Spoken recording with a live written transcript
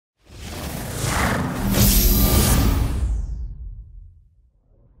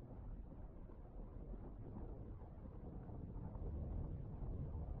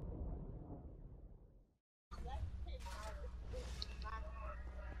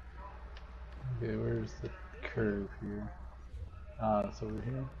Okay, where's the curve here? Ah, it's over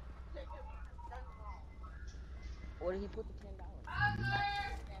here. Where did he put the $10?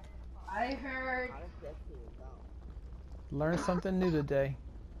 I heard. Learn something new today.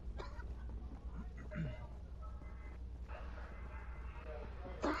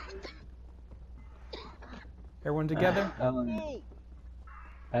 Everyone together?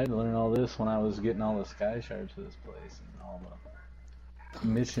 I had to learn all this when I was getting all the sky shards for this place and all the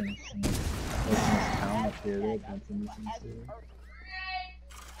missions. And this town up here, they had done some missions too.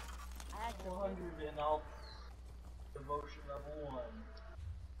 I had 400 in all devotion level 1.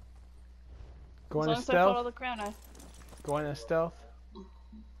 Going to I stealth? follow the crown, Going to stealth?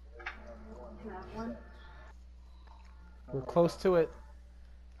 We're close to it.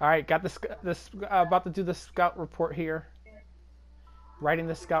 Alright, got this about to do the scout report here. Writing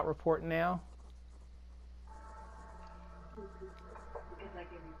the scout report now.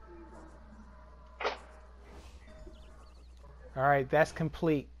 Alright, that's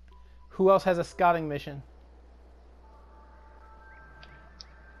complete. Who else has a scouting mission?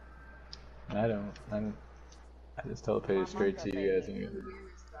 I don't. I just teleported straight to you guys.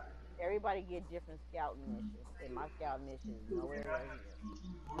 Everybody get different scouting missions. And my scouting mission is nowhere right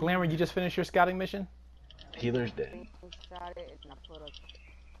here. Glamour, you just finished your scouting mission? Healer's dead.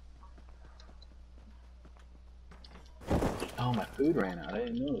 Oh, my food ran out. I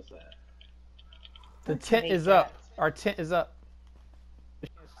didn't notice that. The tent is up. Our tent is up.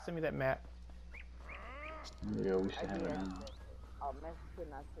 Send me that map. There we go. We should have it now. Oh, man, could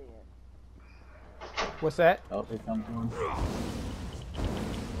not see it. What's that? Oh, here comes one.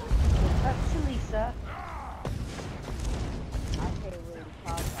 That's Lisa. I can't really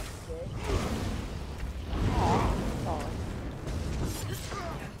talk about this.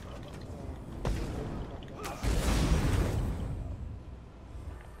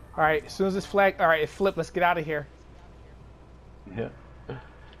 Alright, as soon as this flag... Alright, it flipped. Let's get out of here. Yeah.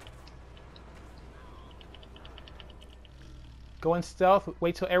 Go in stealth.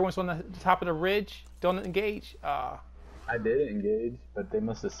 Wait till everyone's on the top of the ridge. Don't engage. I did engage, but they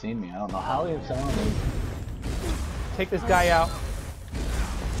must have seen me. I don't know how they saw me. Take this guy out.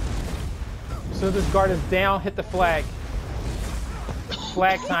 As soon as this guard is down, hit the flag.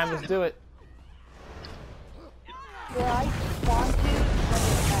 Flag time. Let's do it. Yeah, I want to.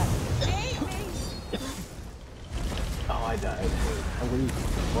 Oh, I died.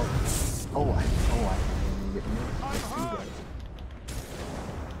 Oh, I didn't get me.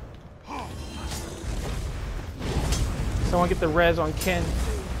 Someone get the res on Ken.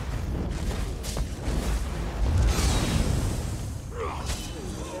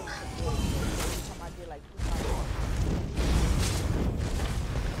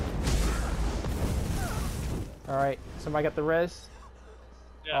 Alright, somebody got the res?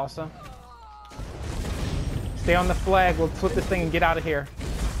 Yeah. Awesome. Stay on the flag, we'll flip this thing and get out of here.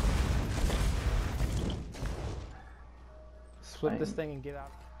 Let's flip this thing and get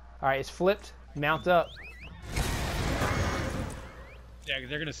out. Alright, it's flipped. Mount up. Yeah,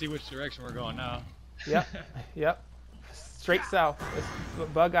 because they're going to see which direction we're going now. Yep, yep. Straight south.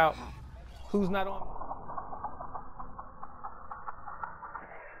 Let's bug out. Who's not on?